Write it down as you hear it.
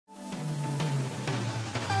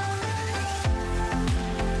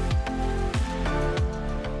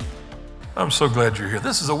I'm so glad you're here.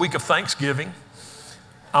 This is a week of Thanksgiving.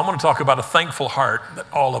 I'm going to talk about a thankful heart that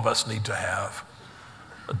all of us need to have.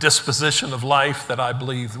 A disposition of life that I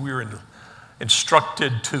believe we're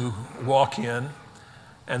instructed to walk in.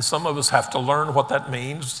 And some of us have to learn what that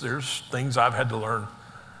means. There's things I've had to learn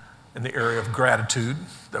in the area of gratitude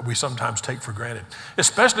that we sometimes take for granted.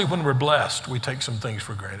 Especially when we're blessed, we take some things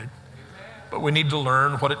for granted. But we need to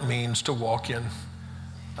learn what it means to walk in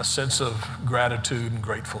a sense of gratitude and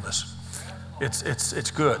gratefulness.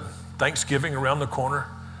 It's good. Thanksgiving around the corner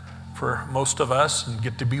for most of us, and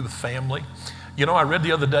get to be with family. You know, I read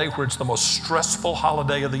the other day where it's the most stressful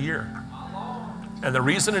holiday of the year. And the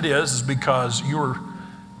reason it is because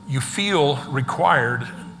you feel required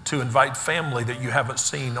to invite family that you haven't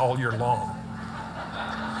seen all year long.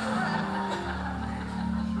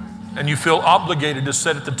 And you feel obligated to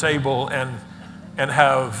sit at the table and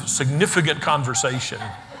have significant conversation.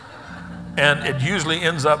 And it usually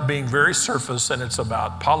ends up being very surface, and it's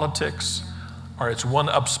about politics, or it's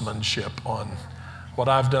one-upsmanship on what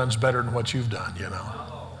I've done is better than what you've done, you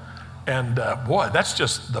know. And boy, that's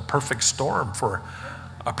just the perfect storm for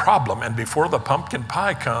a problem. And before the pumpkin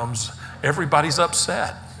pie comes, everybody's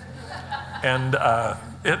upset. And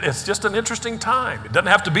it's just an interesting time. It doesn't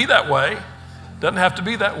have to be that way. Doesn't have to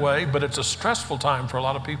be that way, but it's a stressful time for a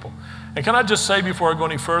lot of people. And can I just say before I go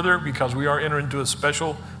any further, because we are entering into a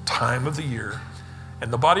special time of the year,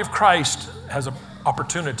 and the body of Christ has an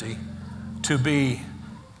opportunity to be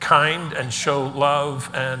kind and show love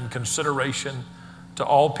and consideration to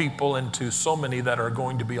all people and to so many that are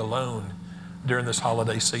going to be alone during this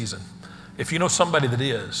holiday season. If you know somebody that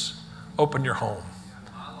is, open your home.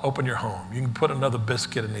 Open your home. You can put another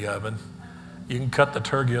biscuit in the oven. You can cut the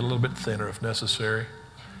turkey a little bit thinner if necessary.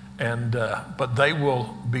 But they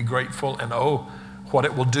will be grateful, and what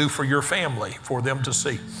it will do for your family, for them to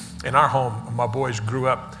see. In our home, my boys grew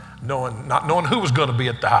up not knowing who was going to be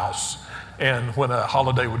at the house, and when a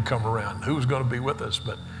holiday would come around, who was going to be with us.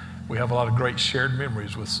 But we have a lot of great shared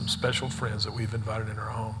memories with some special friends that we've invited in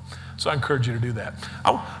our home. So I encourage you to do that.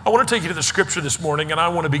 I want to take you to the scripture this morning, and I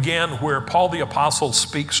want to begin where Paul the Apostle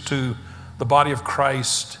speaks to the body of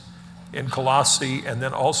Christ in Colossae, and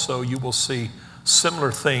then also you will see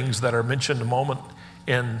similar things that are mentioned a moment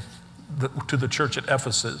to the church at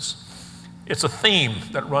Ephesus. It's a theme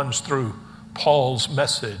that runs through Paul's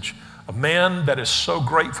message. A man that is so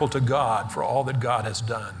grateful to God for all that God has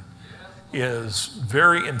done is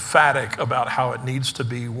very emphatic about how it needs to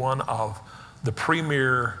be one of the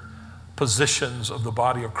premier positions of the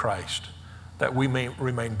body of Christ, that we may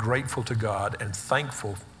remain grateful to God and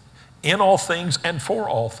thankful in all things and for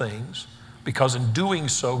all things, because in doing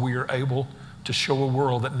so we are able to show a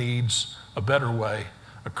world that needs a better way,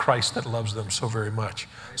 a Christ that loves them so very much.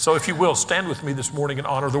 So if you will, stand with me this morning and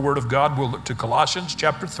honor the Word of God. We'll look to Colossians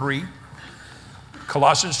chapter 3.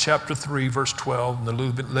 Colossians chapter 3, verse 12 in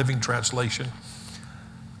the Living Translation.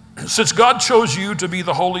 Since God chose you to be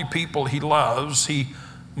the holy people He loves,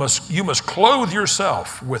 you must clothe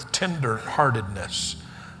yourself with tender-heartedness,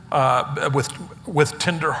 with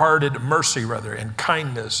tender-hearted mercy, and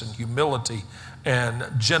kindness and humility and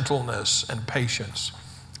gentleness and patience.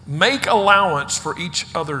 Make allowance for each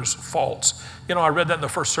other's faults. You know, I read that in the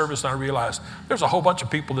first service and I realized there's a whole bunch of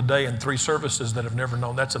people today in 3 services that have never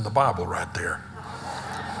known that's in the Bible right there.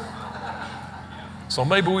 So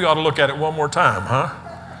maybe we ought to look at it one more time, huh?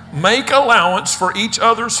 Make allowance for each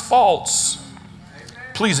other's faults.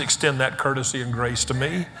 Please extend that courtesy and grace to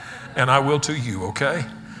me, and I will to you, okay?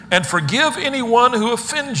 And forgive anyone who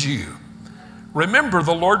offends you. Remember,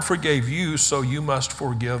 the Lord forgave you, so you must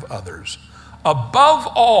forgive others. Above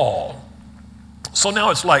all, so now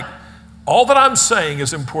it's like all that I'm saying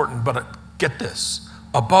is important, but get this.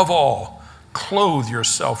 Above all, clothe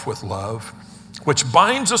yourself with love, which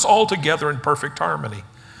binds us all together in perfect harmony.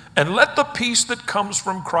 And let the peace that comes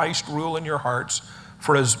from Christ rule in your hearts.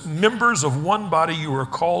 For as members of one body, you are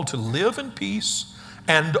called to live in peace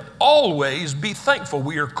and always be thankful.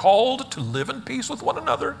 We are called to live in peace with one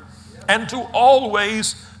another and to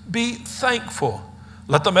always be thankful.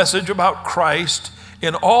 Let the message about Christ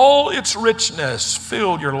in all its richness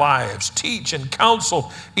fill your lives. Teach and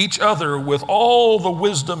counsel each other with all the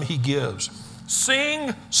wisdom He gives.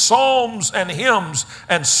 Sing psalms and hymns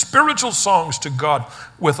and spiritual songs to God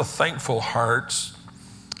with a thankful heart.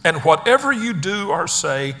 And whatever you do or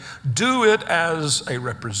say, do it as a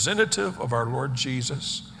representative of our Lord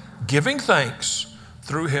Jesus, giving thanks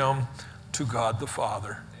through Him to God the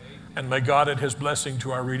Father. And may God add His blessing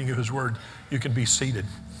to our reading of His word. You can be seated.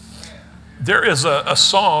 There is a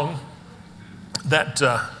song that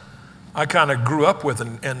I kind of grew up with,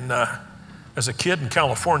 and As a kid in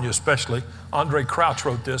California especially, Andre Crouch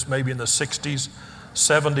wrote this maybe in the 60s,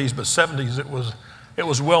 70s, but 70s it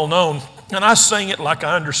was well known. And I sang it like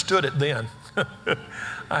I understood it then.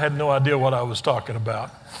 I had no idea what I was talking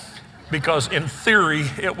about. Because in theory,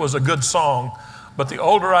 it was a good song. But the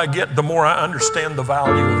older I get, the more I understand the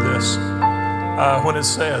value of this. When it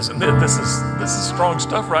says, and this is strong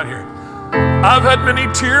stuff right here. I've had many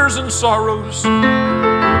tears and sorrows.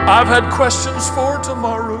 I've had questions for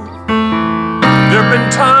tomorrow. There have been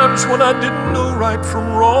times when I didn't know right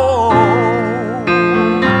from wrong.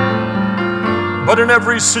 But in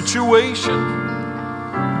every situation,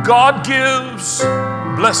 God gives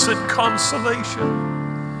blessed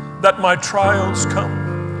consolation that my trials come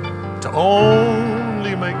to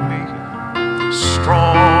only make me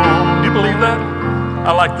strong. Do you believe that?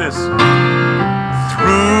 I like this.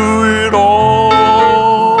 Through it all,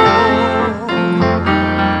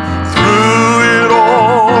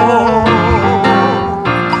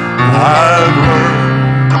 I've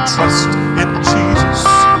learned to trust in Jesus.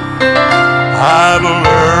 I've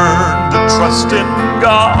learned to trust in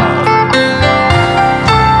God.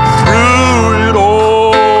 Through it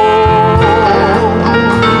all,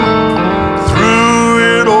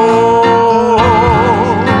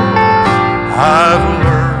 I've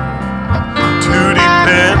learned to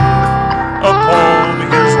depend upon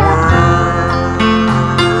His word.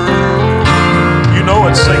 You know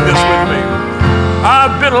it, sing this with me.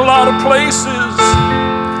 I've been a lot of places,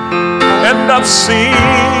 and I've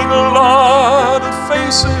seen a lot of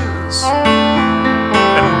faces,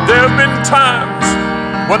 and there have been times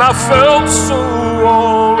when I felt so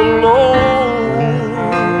all alone.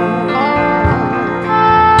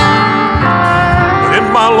 But in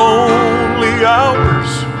my lonely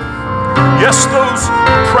hours, yes, those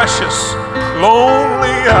precious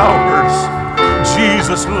lonely hours,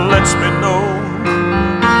 Jesus lets me know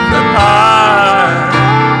that I'm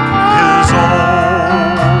His own.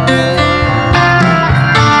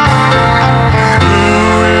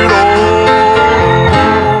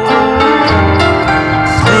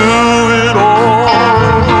 Through it all,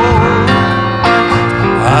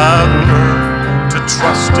 I've learned to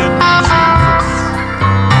trust in Jesus.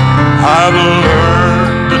 I've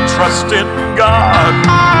learned to trust in God.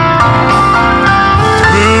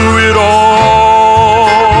 Through it all,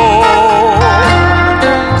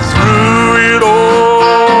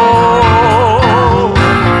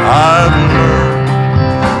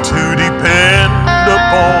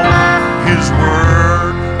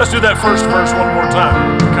 let's do that first verse one more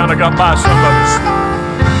time. Kind of got by some of us.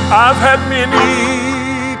 I've had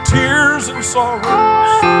many tears and sorrows.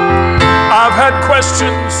 I've had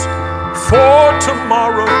questions for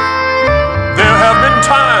tomorrow. There have been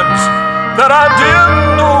times that I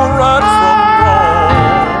didn't know right from wrong.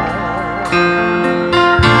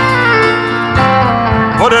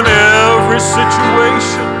 But in every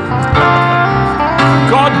situation,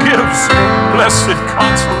 God gives blessed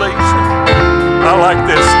consolation. I like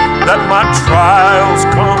this, that my trials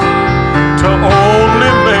come to only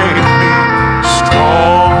make me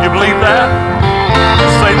strong. You believe that?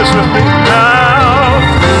 Say this with me. Now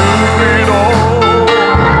through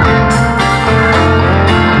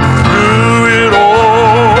it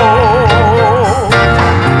all,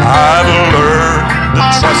 I've learned to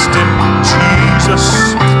trust in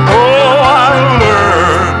Jesus. Oh, I've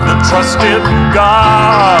learned to trust in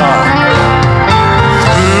God.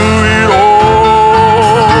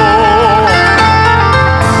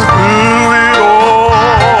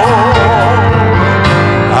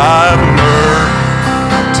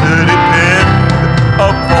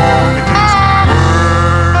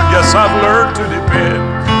 I've learned to depend.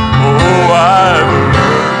 Oh, I've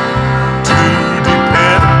learned to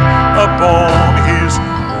depend upon His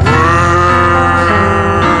word.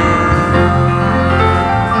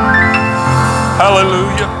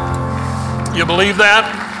 Hallelujah. You believe that?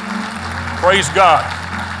 Praise God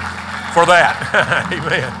for that.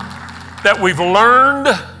 Amen. That we've learned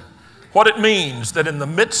what it means that in the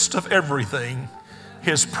midst of everything,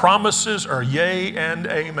 His promises are yea and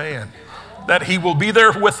amen. That He will be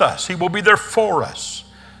there with us. He will be there for us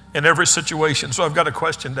in every situation. So I've got a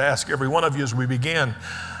question to ask every one of you as we begin.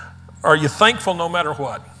 Are you thankful no matter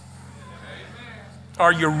what?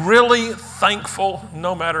 Are you really thankful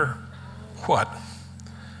no matter what?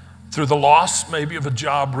 Through the loss maybe of a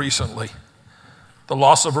job recently, the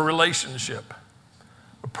loss of a relationship,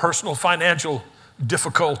 a personal financial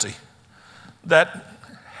difficulty, that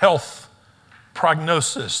health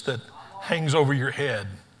prognosis that hangs over your head,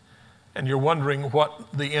 and you're wondering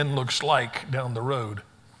what the end looks like down the road.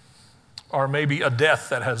 Or maybe a death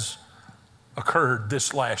that has occurred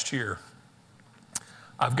this last year.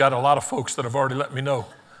 I've got a lot of folks that have already let me know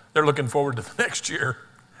they're looking forward to the next year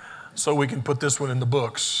so we can put this one in the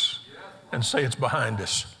books and say it's behind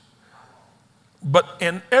us. But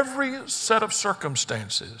in every set of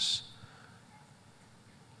circumstances,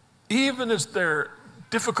 even as they're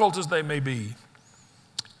difficult as they may be,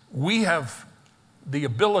 we have the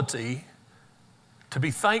ability to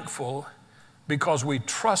be thankful because we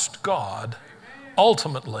trust God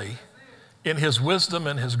ultimately in his wisdom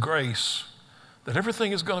and his grace that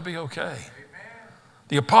everything is going to be okay.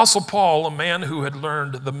 The Apostle Paul, a man who had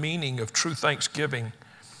learned the meaning of true thanksgiving,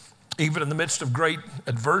 even in the midst of great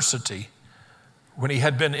adversity, when he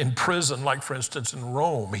had been in prison, like for instance in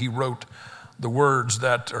Rome, he wrote the words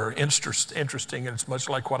that are interesting, and it's much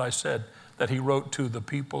like what I said, that he wrote to the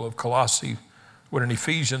people of Colossae, when in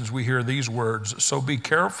Ephesians we hear these words, so be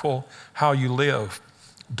careful how you live.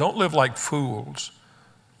 Don't live like fools,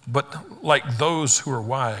 but like those who are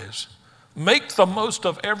wise. Make the most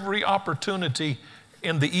of every opportunity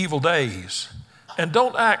in the evil days, and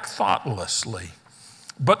don't act thoughtlessly,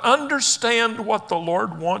 but understand what the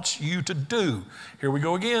Lord wants you to do. Here we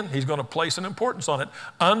go again. He's going to place an importance on it.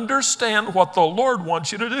 Understand what the Lord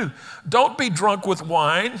wants you to do. Don't be drunk with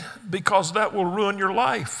wine, because that will ruin your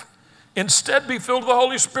life. Instead, be filled with the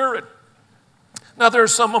Holy Spirit. Now, there are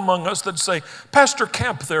some among us that say, Pastor,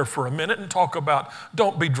 camp there for a minute and talk about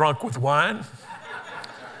don't be drunk with wine.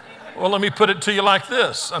 Well, let me put it to you like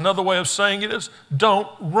this. Another way of saying it is, don't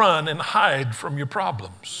run and hide from your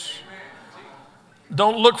problems.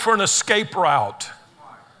 Don't look for an escape route,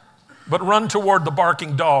 but run toward the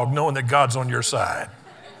barking dog, knowing that God's on your side.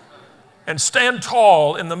 And stand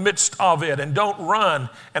tall in the midst of it, and don't run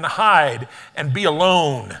and hide and be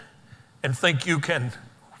alone and think you can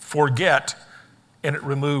forget and it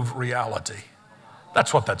remove reality.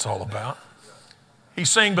 That's what that's all about. He's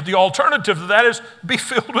saying, but the alternative to that is be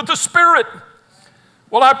filled with the Spirit.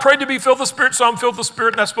 Well, I prayed to be filled with the Spirit, so I'm filled with the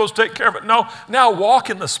Spirit, and that's supposed to take care of it. No, now walk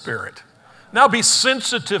in the Spirit. Now be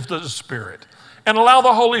sensitive to the Spirit and allow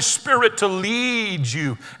the Holy Spirit to lead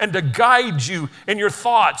you and to guide you in your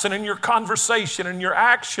thoughts and in your conversation and your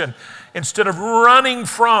action, instead of running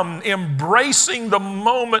from, embracing the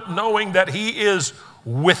moment, knowing that he is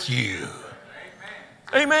with you.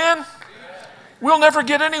 Amen. Amen. We'll never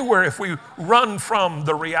get anywhere if we run from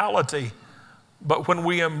the reality. But when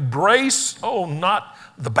we embrace, not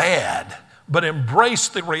the bad, but embrace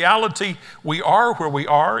the reality, we are where we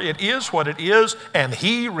are, it is what it is, and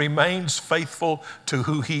he remains faithful to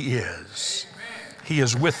who he is. Amen. He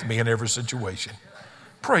is with me in every situation.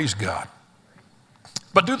 Praise God.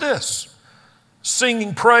 But do this,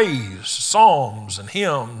 singing praise, psalms and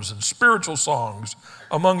hymns and spiritual songs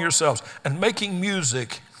among yourselves, and making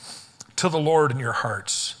music to the Lord in your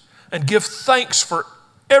hearts, and give thanks for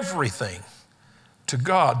everything to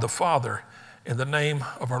God the Father in the name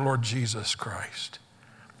of our Lord Jesus Christ.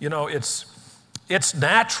 You know, it's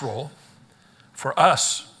natural for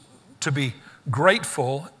us to be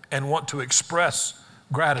grateful and want to express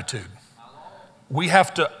gratitude. We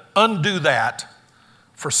have to undo that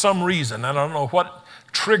for some reason. I don't know what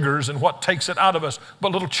triggers and what takes it out of us,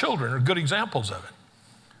 but little children are good examples of it.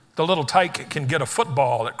 The little tyke can get a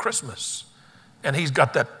football at Christmas, and he's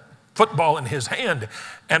got that football in his hand,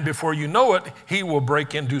 and before you know it, he will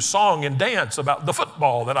break into song and dance about the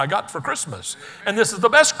football that I got for Christmas. And this is the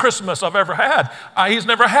best Christmas I've ever had. He's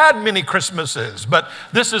never had many Christmases, but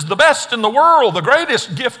this is the best in the world, the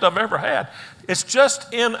greatest gift I've ever had. It's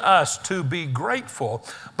just in us to be grateful,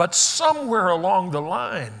 but somewhere along the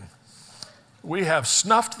line, we have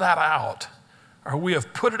snuffed that out, or we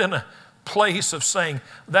have put it in a place of saying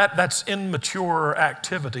that's immature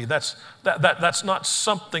activity. That's not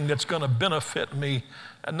something that's going to benefit me.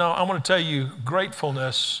 And no, I want to tell you,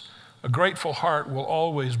 gratefulness, a grateful heart will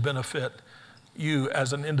always benefit you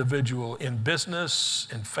as an individual in business,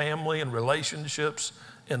 in family, in relationships,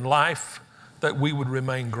 in life, that we would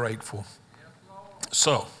remain grateful.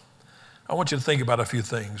 So, I want you to think about a few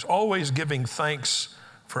things. Always giving thanks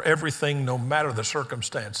for everything, no matter the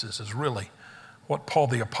circumstances, is really what Paul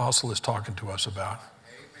the Apostle is talking to us about.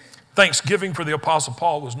 Amen. Thanksgiving for the Apostle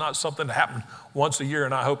Paul was not something that happened once a year,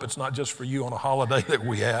 and I hope it's not just for you on a holiday that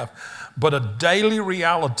we have, but a daily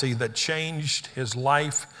reality that changed his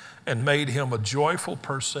life and made him a joyful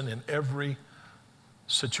person in every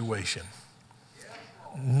situation.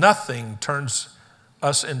 Nothing turns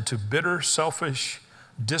us into bitter, selfish,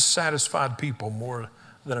 dissatisfied people more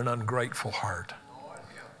than an ungrateful heart.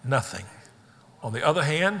 Nothing. On the other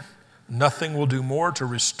hand, nothing will do more to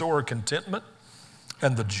restore contentment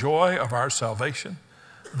and the joy of our salvation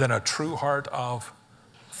than a true heart of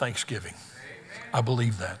thanksgiving. Amen. I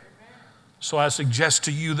believe that. So I suggest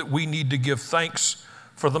to you that we need to give thanks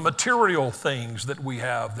for the material things that we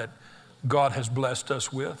have that God has blessed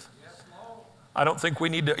us with. I don't think we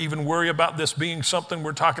need to even worry about this being something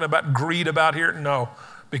we're talking about greed about here. No,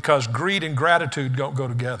 because greed and gratitude don't go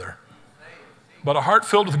together. But a heart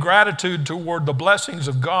filled with gratitude toward the blessings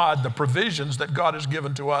of God, the provisions that God has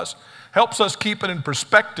given to us, helps us keep it in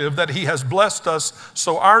perspective that He has blessed us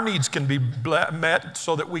so our needs can be met,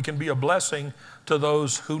 so that we can be a blessing to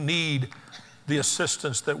those who need the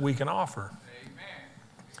assistance that we can offer.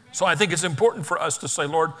 So I think it's important for us to say,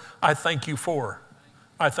 Lord, I thank you for.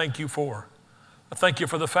 I thank you for. I thank you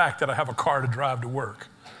for the fact that I have a car to drive to work.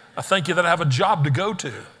 I thank you that I have a job to go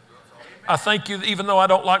to. I thank you that even though I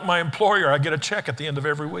don't like my employer, I get a check at the end of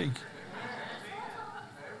every week.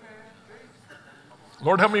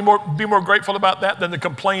 Lord, help me be more grateful about that than the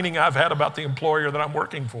complaining I've had about the employer that I'm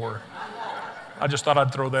working for. I just thought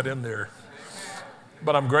I'd throw that in there.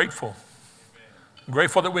 But I'm grateful. I'm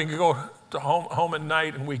grateful that we can go to home at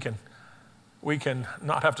night and we can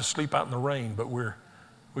not have to sleep out in the rain, but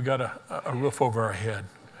we got a roof over our head.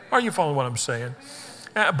 Are you following what I'm saying?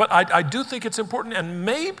 But I do think it's important, and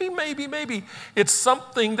maybe it's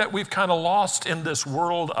something that we've kind of lost in this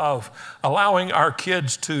world of allowing our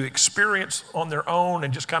kids to experience on their own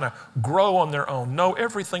and just kind of grow on their own. No,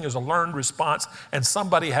 everything is a learned response, and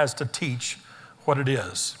somebody has to teach what it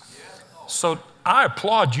is. So I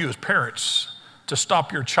applaud you as parents to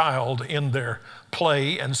stop your child in their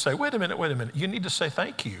play and say, wait a minute, you need to say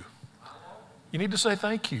thank you. You need to say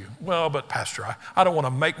thank you. Well, but Pastor, I don't want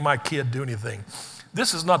to make my kid do anything.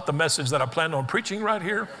 This is not the message that I planned on preaching right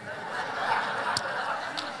here.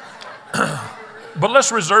 But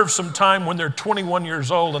let's reserve some time when they're 21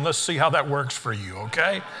 years old and let's see how that works for you,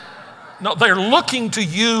 okay? No, they're looking to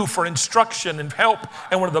you for instruction and help,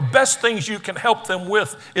 and one of the best things you can help them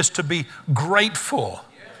with is to be grateful.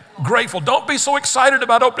 Grateful. Don't be so excited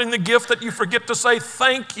about opening the gift that you forget to say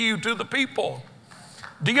thank you to the people.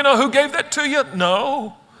 Do you know who gave that to you?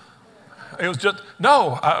 No. It was just,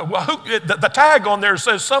 no. The tag on there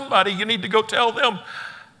says somebody, you need to go tell them.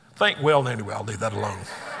 Well, anyway, I'll leave that alone.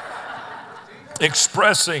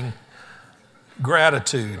 Expressing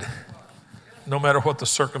gratitude, no matter what the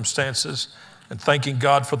circumstances, and thanking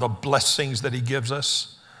God for the blessings that He gives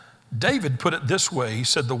us. David put it this way. He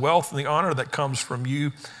said, the wealth and the honor that comes from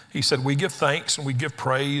you, he said, we give thanks and we give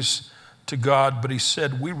praise to God, but he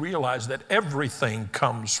said, we realize that everything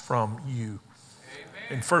comes from you.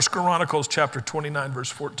 Amen. In 1 Chronicles chapter 29, verse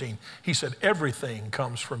 14, he said, everything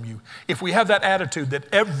comes from you. If we have that attitude that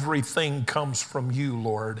everything comes from you,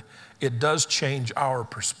 Lord, it does change our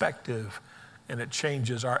perspective and it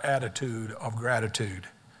changes our attitude of gratitude.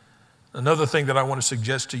 Another thing that I want to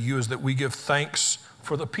suggest to you is that we give thanks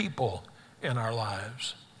for the people in our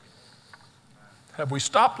lives. Have we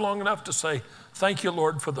stopped long enough to say, thank you,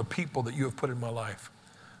 Lord, for the people that you have put in my life?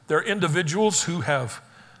 There are individuals who have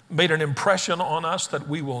made an impression on us that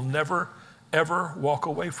we will never, ever walk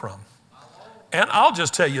away from. And I'll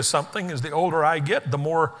just tell you something, as the older I get, the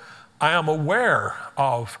more I am aware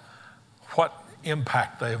of what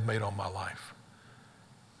impact they have made on my life.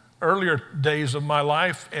 Earlier days of my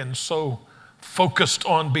life, and so focused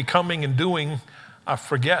on becoming and doing, I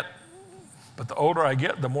forget. But the older I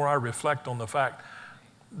get, the more I reflect on the fact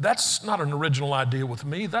that's not an original idea with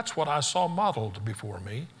me. That's what I saw modeled before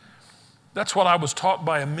me. That's what I was taught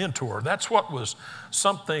by a mentor. That's what was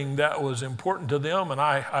something that was important to them, and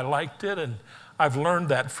I liked it, and I've learned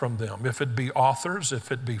that from them, if it be authors,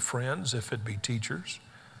 if it be friends, if it be teachers.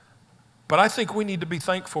 But I think we need to be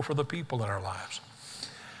thankful for the people in our lives.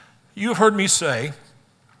 You've heard me say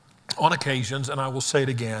on occasions, and I will say it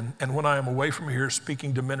again, and when I am away from here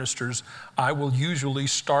speaking to ministers, I will usually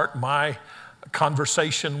start my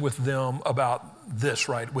conversation with them about this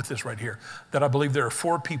right here, that I believe there are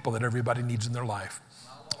 4 people that everybody needs in their life.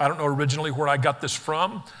 I don't know originally where I got this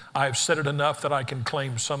from. I have said it enough that I can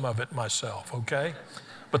claim some of it myself, okay?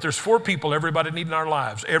 But there's 4 people everybody needs in our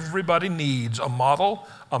lives. Everybody needs a model,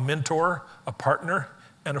 a mentor, a partner,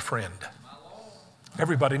 and a friend.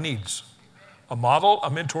 Everybody needs a model, a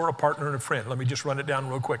mentor, a partner, and a friend. Let me just run it down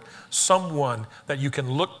real quick. Someone that you can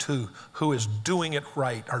look to who is doing it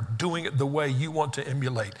right or doing it the way you want to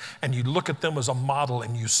emulate. And you look at them as a model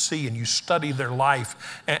and you see and you study their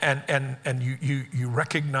life and you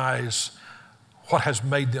recognize what has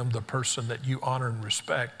made them the person that you honor and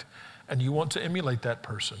respect. And you want to emulate that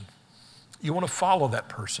person. You want to follow that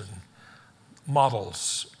person.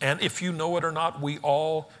 Models. And if you know it or not, we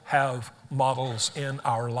all have models in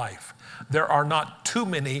our life. There are not too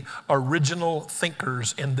many original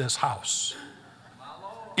thinkers in this house,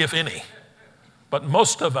 if any. But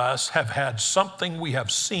most of us have had something we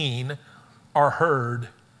have seen or heard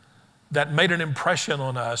that made an impression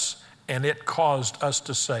on us, and it caused us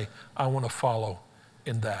to say, I want to follow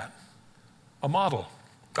in that. A model,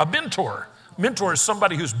 a mentor. Mentor is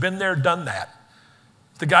somebody who's been there, done that.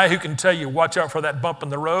 The guy who can tell you, watch out for that bump in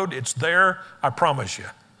the road. It's there, I promise you.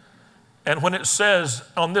 And when it says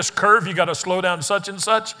on this curve, you got to slow down such and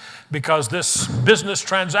such because this business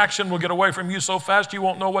transaction will get away from you so fast you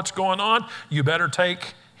won't know what's going on, you better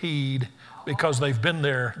take heed because they've been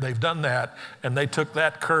there, they've done that, and they took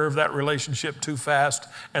that curve, that relationship too fast,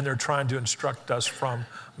 and they're trying to instruct us from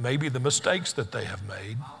maybe the mistakes that they have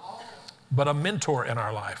made. But a mentor in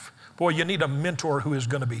our life. Boy, you need a mentor who is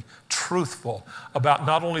going to be truthful about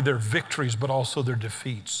not only their victories, but also their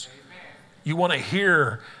defeats. You want to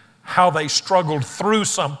hear how they struggled through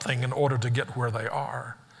something in order to get where they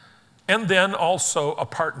are. And then also a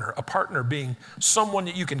partner being someone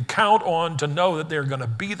that you can count on to know that they're going to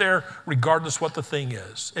be there regardless what the thing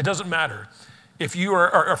is. It doesn't matter. If you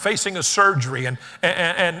are facing a surgery and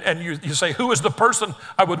you say, who is the person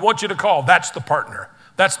I would want you to call? That's the partner.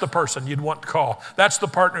 That's the person you'd want to call. That's the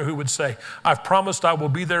partner who would say, I've promised I will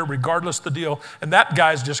be there regardless the deal. And that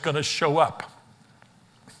guy's just going to show up.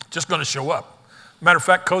 Just going to show up. Matter of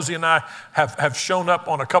fact, Cozy and I have shown up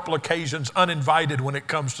on a couple occasions uninvited when it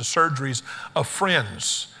comes to surgeries of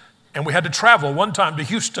friends. And we had to travel one time to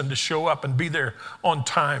Houston to show up and be there on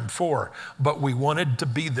time for. But we wanted to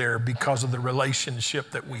be there because of the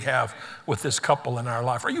relationship that we have with this couple in our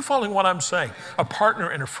life. Are you following what I'm saying? A partner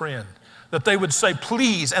and a friend. That they would say,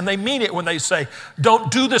 please, and they mean it when they say, don't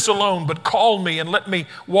do this alone, but call me and let me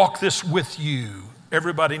walk this with you.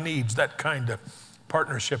 Everybody needs that kind of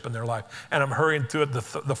partnership in their life. And I'm hurrying through it. The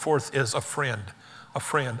fourth is a friend. A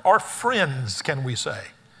friend. Or friends, can we say.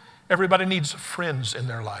 Everybody needs friends in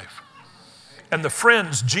their life. And the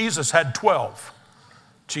friends, Jesus had 12.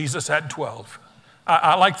 Jesus had 12.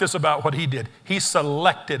 I like this about what he did. He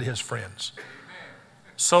selected his friends.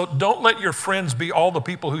 So don't let your friends be all the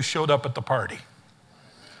people who showed up at the party.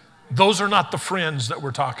 Those are not the friends that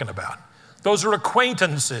we're talking about. Those are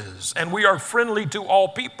acquaintances, and we are friendly to all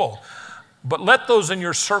people. But let those in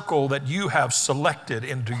your circle that you have selected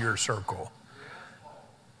into your circle.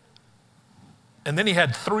 And then he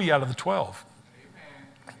had 3 out of the 12.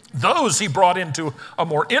 Those he brought into a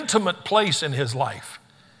more intimate place in his life.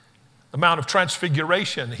 The Mount of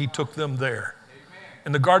Transfiguration, he took them there.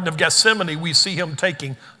 In the Garden of Gethsemane, we see him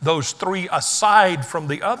taking those 3 aside from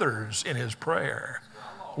the others in his prayer.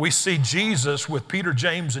 We see Jesus with Peter,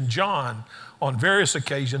 James, and John on various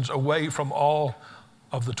occasions away from all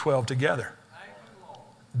of the 12 together.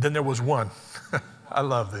 Then there was one. I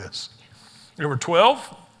love this. There were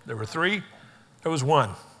 12, there were 3, there was one.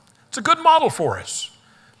 It's a good model for us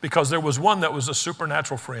because there was one that was a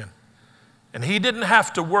supernatural friend. And he didn't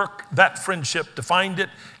have to work that friendship to find it.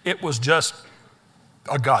 It was just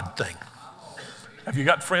a God thing. Have you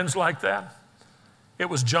got friends like that? It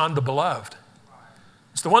was John the Beloved.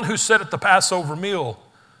 It's the one who sat at the Passover meal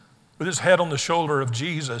with his head on the shoulder of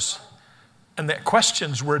Jesus. And the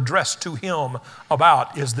questions were addressed to him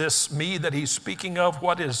about, is this me that he's speaking of?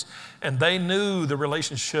 What is? And they knew the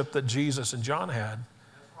relationship that Jesus and John had.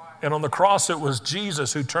 And on the cross, it was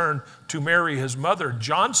Jesus who turned to Mary, his mother,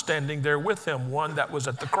 John standing there with him, one that was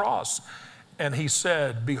at the cross. And he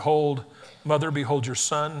said, behold, mother, behold your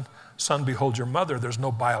son. Son, behold your mother. There's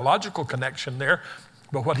no biological connection there.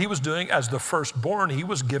 But what he was doing as the firstborn, he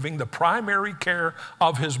was giving the primary care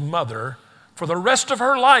of his mother for the rest of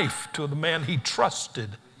her life to the man he trusted.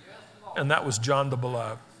 And that was John the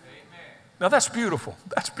Beloved. Now that's beautiful.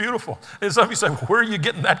 That's beautiful. And some of you say, where are you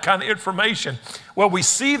getting that kind of information? Well, we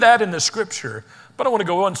see that in the scripture. But I want to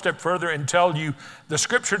go one step further and tell you the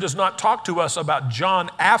scripture does not talk to us about John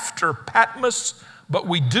after Patmos, but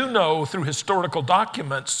we do know through historical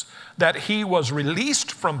documents that he was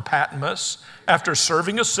released from Patmos after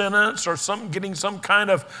serving a sentence or getting some kind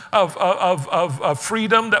of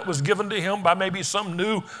freedom that was given to him by maybe some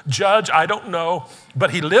new judge. I don't know.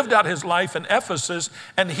 But he lived out his life in Ephesus,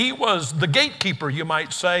 and he was the gatekeeper, you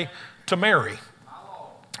might say, to Mary.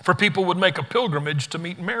 For people would make a pilgrimage to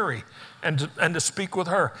meet Mary and to speak with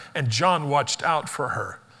her. And John watched out for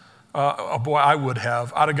her. Boy, I would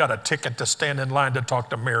have. I'd have got a ticket to stand in line to talk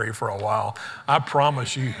to Mary for a while. I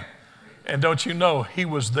promise you. And don't you know, he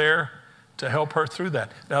was there to help her through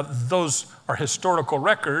that. Now, those are historical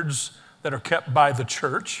records that are kept by the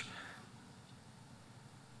church.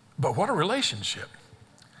 But what a relationship.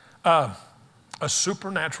 A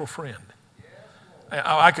supernatural friend.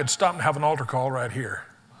 I could stop and have an altar call right here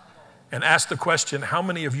and ask the question, how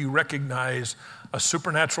many of you recognize a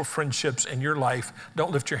supernatural friendships in your life?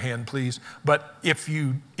 Don't lift your hand, please. But if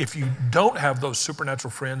you don't have those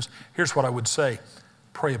supernatural friends, here's what I would say.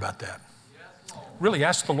 Pray about that. Really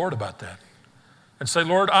ask the Lord about that. And say,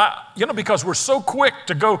 Lord, because we're so quick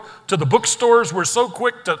to go to the bookstores, we're so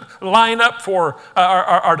quick to line up for,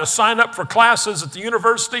 or to sign up for classes at the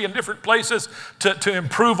university and different places to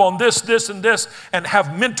improve on this, and this, and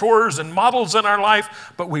have mentors and models in our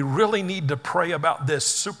life. But we really need to pray about this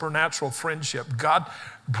supernatural friendship. God,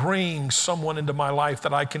 bring someone into my life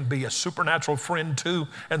that I can be a supernatural friend to,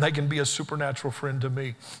 and they can be a supernatural friend to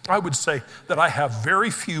me. I would say that I have very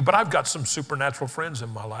few, but I've got some supernatural friends in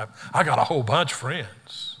my life. I got a whole bunch of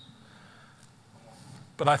friends.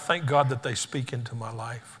 But I thank God that they speak into my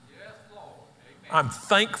life. I'm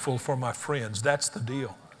thankful for my friends. That's the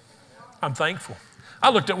deal. I'm thankful. I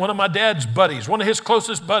looked at one of my dad's buddies, one of his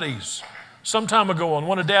closest buddies, some time ago on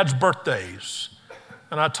one of Dad's birthdays.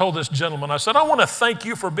 And I told this gentleman, I said, I want to thank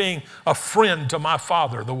you for being a friend to my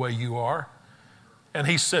father the way you are. And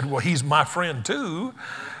he said, well, he's my friend too.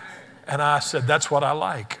 And I said, that's what I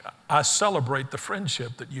like. I celebrate the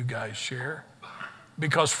friendship that you guys share,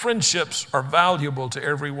 because friendships are valuable to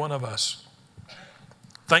every one of us.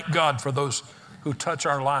 Thank God for those who touch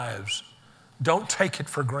our lives. Don't take it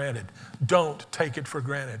for granted. Don't take it for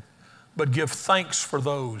granted. But give thanks for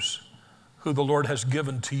those who the Lord has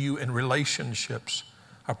given to you in relationships.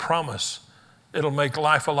 I promise it'll make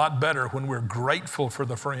life a lot better when we're grateful for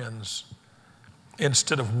the friends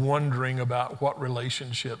instead of wondering about what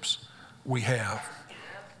relationships we have.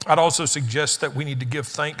 I'd also suggest that we need to give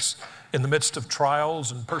thanks in the midst of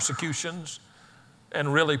trials and persecutions.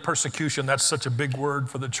 And really, persecution, that's such a big word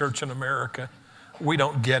for the church in America. We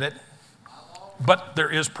don't get it. But there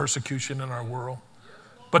is persecution in our world.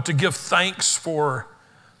 But to give thanks for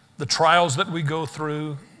the trials that we go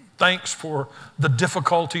through, thanks for the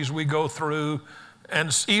difficulties we go through,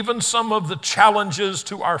 and even some of the challenges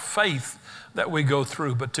to our faith that we go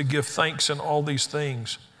through, but to give thanks in all these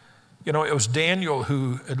things. You know, it was Daniel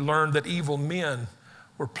who had learned that evil men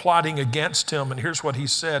were plotting against him, and here's what he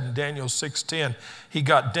said in Daniel 6:10. He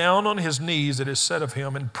got down on his knees, it is said of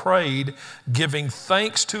him, and prayed, giving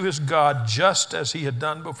thanks to his God just as he had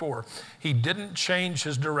done before. He didn't change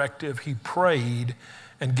his directive. He prayed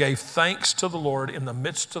and gave thanks to the Lord in the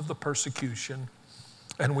midst of the persecution,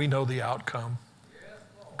 and we know the outcome.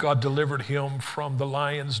 God delivered him from the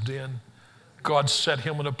lion's den. God set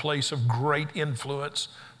him in a place of great influence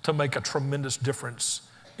to make a tremendous difference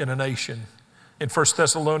in a nation. In 1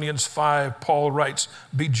 Thessalonians 5, Paul writes,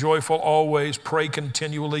 be joyful always, pray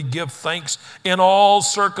continually, give thanks in all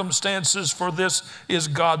circumstances, for this is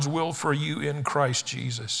God's will for you in Christ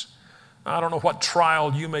Jesus. I don't know what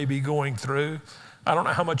trial you may be going through. I don't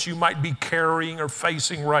know how much you might be carrying or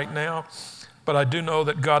facing right now, but I do know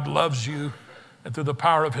that God loves you, and through the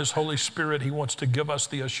power of his Holy Spirit, he wants to give us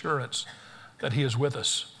the assurance that he is with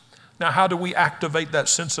us. Now, how do we activate that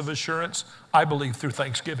sense of assurance? I believe through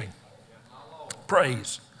thanksgiving.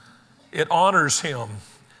 Praise. It honors him,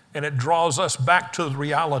 and it draws us back to the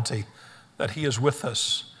reality that he is with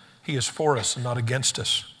us. He is for us and not against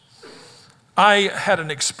us. I had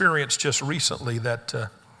an experience just recently that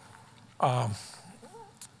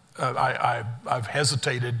I've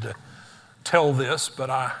hesitated to tell this, but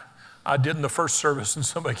I did in the first service, and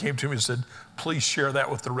somebody came to me and said, please share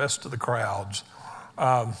that with the rest of the crowds,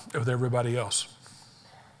 with everybody else.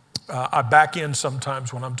 I back in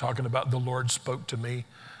sometimes when I'm talking about the Lord spoke to me,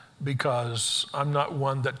 because I'm not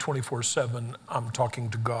one that 24/7 I'm talking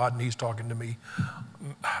to God and he's talking to me,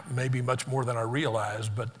 maybe much more than I realize,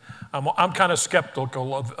 but I'm kind of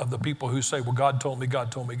skeptical of the people who say, well, God told me,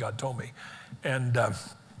 God told me, God told me. And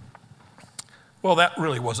well, that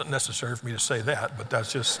really wasn't necessary for me to say that, but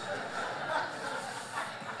that's just,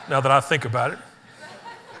 now that I think about it.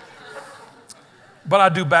 But I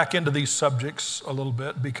do back into these subjects a little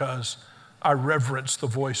bit because I reverence the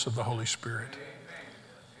voice of the Holy Spirit.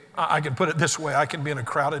 I can put it this way. I can be in a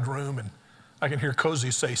crowded room and I can hear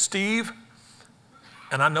Cozy say, Steve,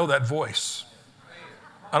 and I know that voice.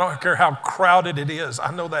 I don't care how crowded it is.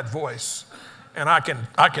 I know that voice. And I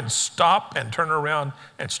can stop and turn around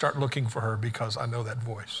and start looking for her because I know that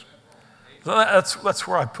voice. So that's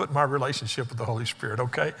where I put my relationship with the Holy Spirit,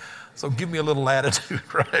 okay? So give me a little attitude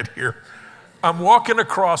right here. I'm walking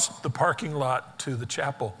across the parking lot to the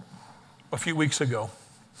chapel a few weeks ago,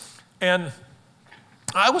 and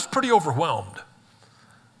I was pretty overwhelmed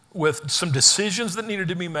with some decisions that needed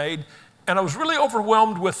to be made, and I was really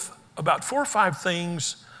overwhelmed with about 4 or 5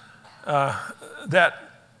 things that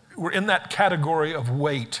were in that category of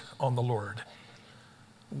wait on the Lord.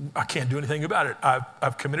 I can't do anything about it.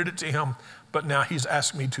 I've committed it to him, but now he's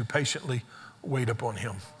asked me to patiently wait upon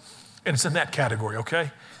him. And it's in that category,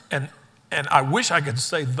 okay? And I wish I could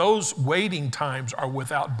say those waiting times are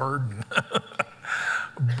without burden.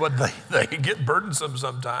 but they get burdensome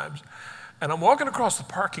sometimes. And I'm walking across the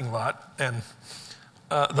parking lot, and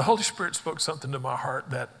the Holy Spirit spoke something to my heart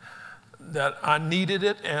that I needed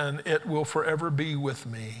it, and it will forever be with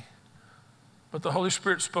me. But the Holy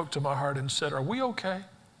Spirit spoke to my heart and said, are we okay?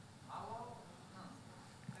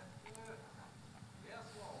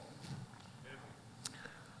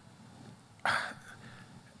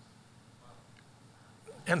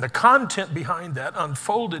 And the content behind that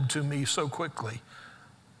unfolded to me so quickly.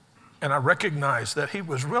 And I recognized that he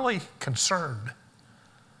was really concerned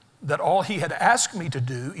that all he had asked me to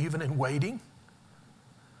do, even in waiting,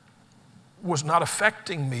 was not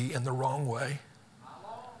affecting me in the wrong way.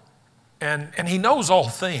 And he knows all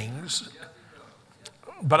things,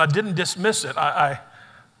 but I didn't dismiss it. I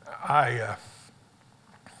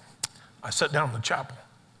sat down in the chapel,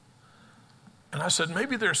 and I said,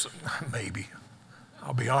 maybe,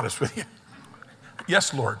 I'll be honest with you.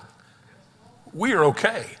 Yes, Lord, we are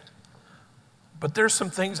okay. But there's some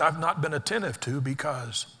things I've not been attentive to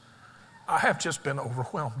because I have just been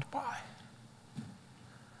overwhelmed by.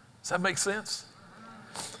 Does that make sense?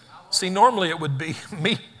 See, normally it would be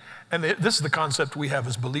me, and this is the concept we have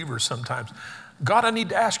as believers sometimes. God, I need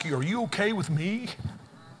to ask you, are you okay with me?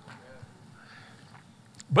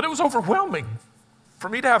 But it was overwhelming for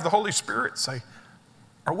me to have the Holy Spirit say,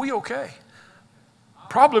 are we okay?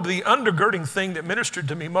 Probably the undergirding thing that ministered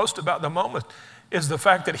to me most about the moment is the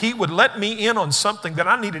fact that he would let me in on something that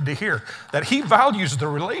I needed to hear, that he values the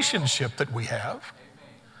relationship that we have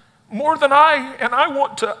more than I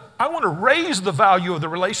want to raise the value of the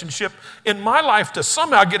relationship in my life to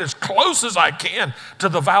somehow get as close as I can to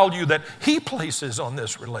the value that he places on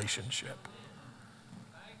this relationship.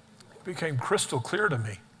 It became crystal clear to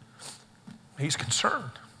me. He's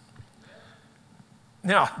concerned.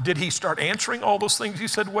 Now, did he start answering all those things he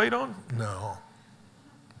said wait on? No.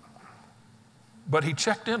 But he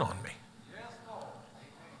checked in on me.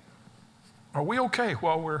 Are we okay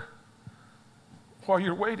while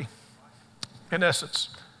you're waiting? In essence,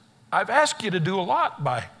 I've asked you to do a lot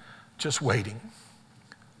by just waiting.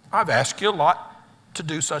 I've asked you a lot to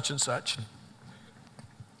do such and such.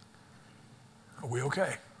 Are we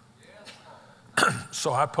okay?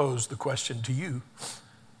 So I pose the question to you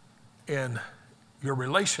in your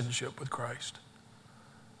relationship with Christ.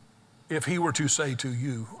 If he were to say to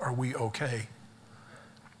you, are we okay?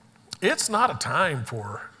 It's not a time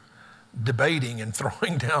for debating and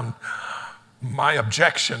throwing down my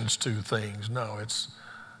objections to things. No,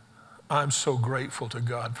 I'm so grateful to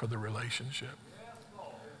God for the relationship.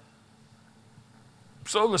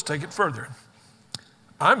 So let's take it further.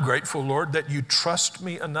 I'm grateful, Lord, that you trust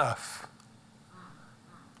me enough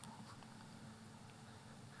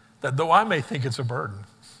that though I may think it's a burden,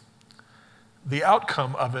 the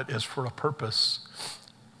outcome of it is for a purpose.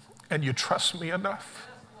 And you trust me enough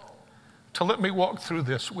to let me walk through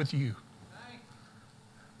this with you.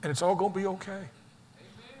 And it's all going to be okay.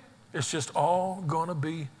 It's just all going to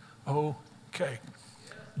be okay.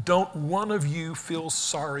 Don't one of you feel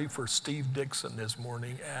sorry for Steve Dixon this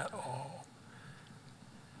morning at all.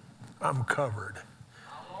 I'm covered.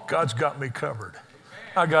 God's got me covered.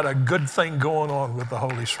 I got a good thing going on with the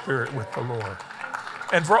Holy Spirit, with the Lord.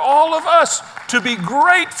 And for all of us to be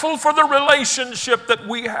grateful for the relationship that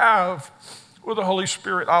we have with the Holy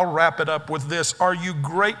Spirit. I'll wrap it up with this. Are you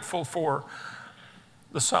grateful for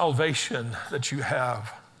the salvation that you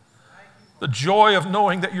have? The joy of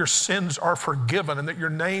knowing that your sins are forgiven and that your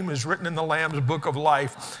name is written in the Lamb's book of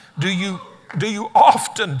life. Do you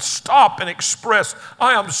often stop and express,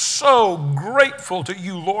 I am so grateful to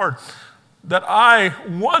you, Lord, that I,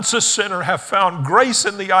 once a sinner, have found grace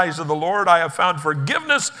in the eyes of the Lord. I have found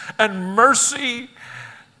forgiveness and mercy,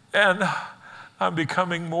 and I'm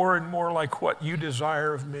becoming more and more like what you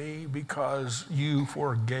desire of me because you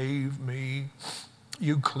forgave me,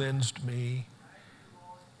 you cleansed me.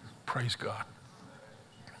 Praise God.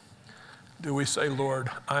 Do we say, Lord,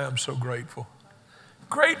 I am so grateful.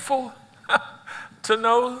 Grateful to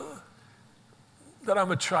know that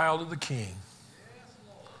I'm a child of the King.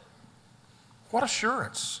 What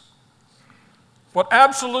assurance. What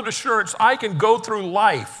absolute assurance. I can go through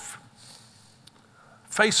life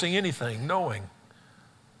facing anything, knowing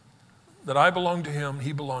that I belong to him,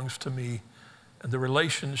 he belongs to me, and the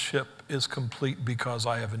relationship is complete because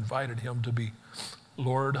I have invited him to be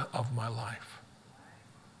Lord of my life.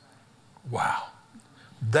 Wow.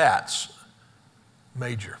 That's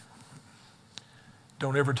major.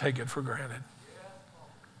 Don't ever take it for granted.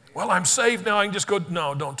 Well, I'm saved now, I can just go.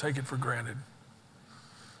 No, don't take it for granted.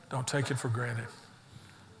 Don't take it for granted.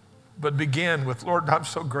 But begin with, Lord, I'm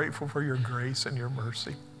so grateful for your grace and your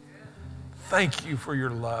mercy. Thank you for your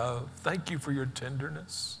love. Thank you for your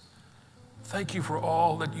tenderness. Thank you for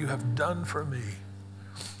all that you have done for me,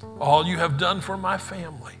 all you have done for my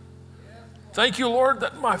family. Thank you, Lord,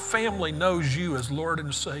 that my family knows you as Lord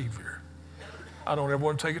and Savior. I don't ever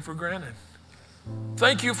want to take it for granted.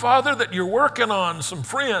 Thank you, Father, that you're working on some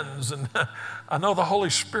friends, and I know the Holy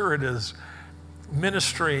Spirit is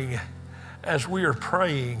ministering as we are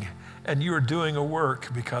praying, and you are doing a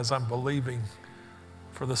work because I'm believing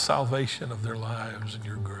for the salvation of their lives and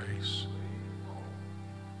your grace.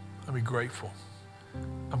 I'm grateful.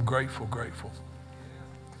 I'm grateful, grateful.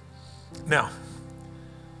 Now,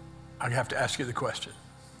 I have to ask you the question.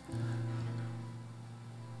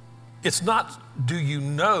 It's not, do you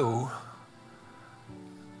know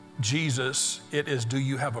Jesus? It is, do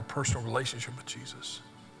you have a personal relationship with Jesus?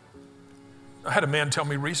 I had a man tell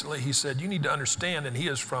me recently, he said, you need to understand, and he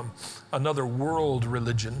is from another world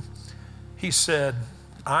religion. He said,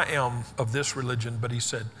 I am of this religion, but he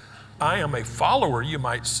said, I am a follower, you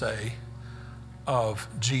might say, of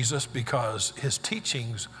Jesus because his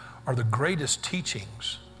teachings are the greatest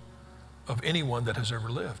teachings of anyone that has ever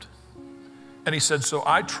lived. And he said, so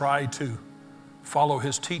I try to follow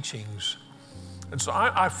his teachings. And so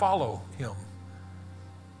I follow him.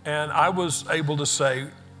 And I was able to say,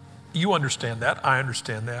 you understand that, I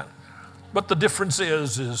understand that. But the difference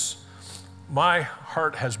is my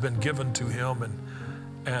heart has been given to him,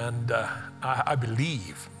 and I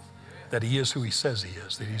believe that he is who he says he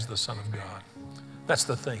is, that he's the Son of God. That's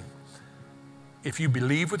the thing. If you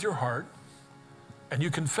believe with your heart and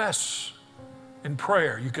you confess in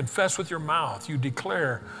prayer, you confess with your mouth, you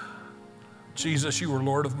declare, Jesus, you are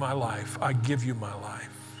Lord of my life. I give you my life.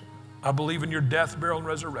 I believe in your death, burial, and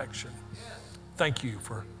resurrection. Thank you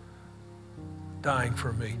for dying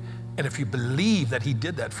for me. And if you believe that he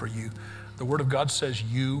did that for you, the Word of God says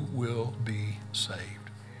you will be saved.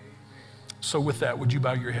 So with that, would you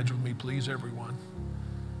bow your heads with me, please, everyone?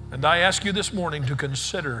 And I ask you this morning to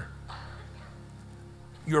consider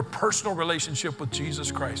your personal relationship with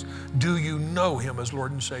Jesus Christ. Do you know him as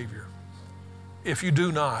Lord and Savior? If you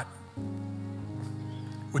do not,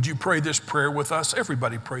 would you pray this prayer with us?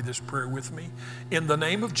 Everybody pray this prayer with me. In the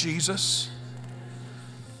name of Jesus,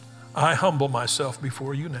 I humble myself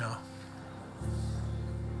before you now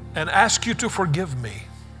and ask you to forgive me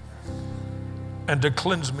and to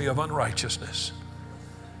cleanse me of unrighteousness.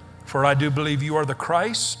 For I do believe you are the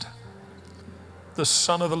Christ, the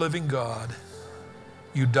Son of the living God.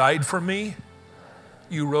 You died for me,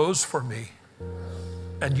 you rose for me,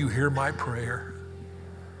 and you hear my prayer.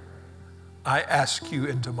 I ask you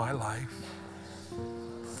into my life.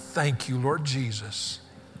 Thank you, Lord Jesus,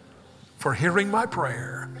 for hearing my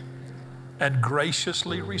prayer and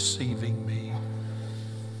graciously receiving me.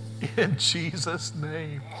 In Jesus'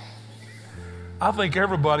 name. I think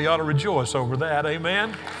everybody ought to rejoice over that,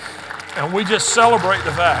 amen? And we just celebrate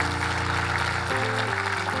the fact.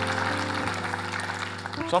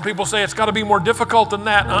 Some people say it's got to be more difficult than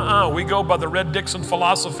that. We go by the Red Dixon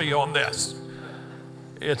philosophy on this.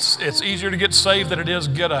 It's easier to get saved than it is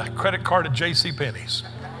get a credit card at JCPenney's.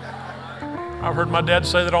 I've heard my dad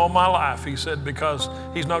say that all my life. He said, because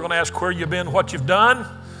he's not going to ask where you've been, what you've done,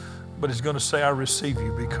 but he's going to say, I receive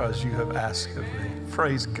you because you have asked of me.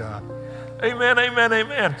 Praise God. Amen, amen,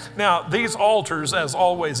 amen. Now, these altars, as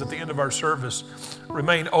always at the end of our service,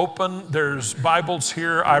 remain open. There's Bibles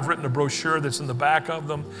here. I've written a brochure that's in the back of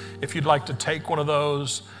them. If you'd like to take one of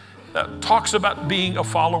those, that talks about being a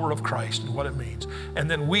follower of Christ and what it means. And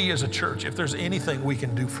then we as a church, if there's anything we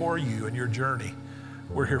can do for you in your journey,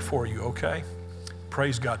 we're here for you, okay?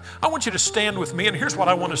 Praise God. I want you to stand with me, and here's what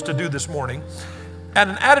I want us to do this morning. At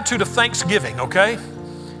an attitude of thanksgiving, okay?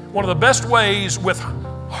 One of the best ways with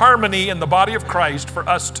harmony in the body of Christ for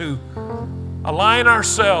us to align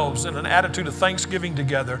ourselves in an attitude of thanksgiving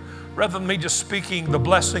together, rather than me just speaking the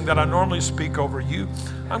blessing that I normally speak over you,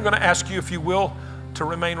 I'm going to ask you, if you will, to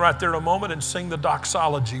remain right there a moment and sing the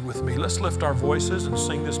doxology with me. Let's lift our voices and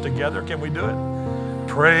sing this together. Can we do it?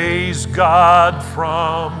 Praise God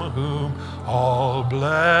from whom all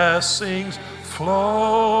blessings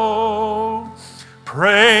flow.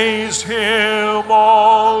 Praise him,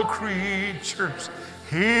 all creatures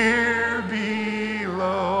here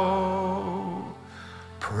below.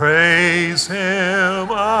 Praise him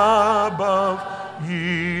above,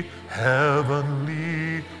 ye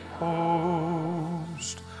heavenly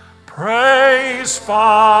host. Praise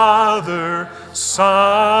Father,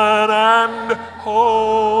 Son, and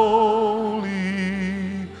Holy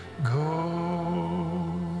Ghost.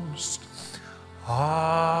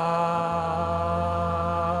 Amen.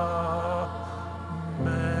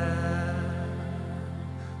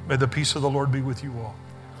 May the peace of the Lord be with you all.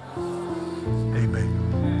 Amen.